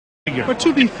But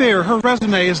to be fair, her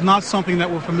resume is not something that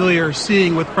we're familiar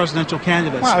seeing with presidential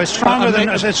candidates. Wow, it's stronger than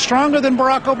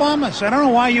Barack Obama's. I don't know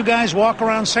why you guys walk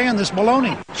around saying this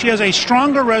baloney. She has a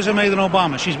stronger resume than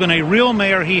Obama. She's been a real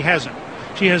mayor. He hasn't.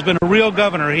 She has been a real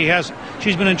governor. He hasn't.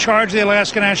 She's been in charge of the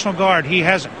Alaska National Guard. He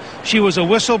hasn't. She was a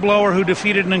whistleblower who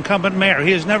defeated an incumbent mayor.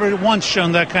 He has never once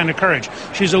shown that kind of courage.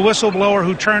 She's a whistleblower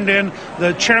who turned in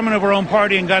the chairman of her own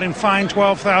party and got him fined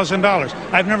 $12,000.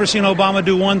 I've never seen Obama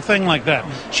do one thing like that.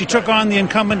 She took on the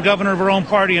incumbent governor of her own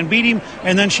party and beat him,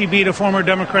 and then she beat a former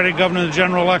Democratic governor in the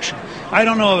general election. I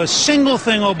don't know of a single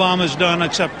thing Obama's done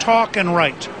except talk and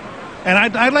write. And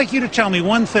I'd like you to tell me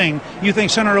one thing you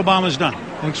think Senator Obama's done.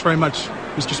 Thanks very much,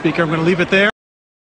 Mr. Speaker. I'm going to leave it there.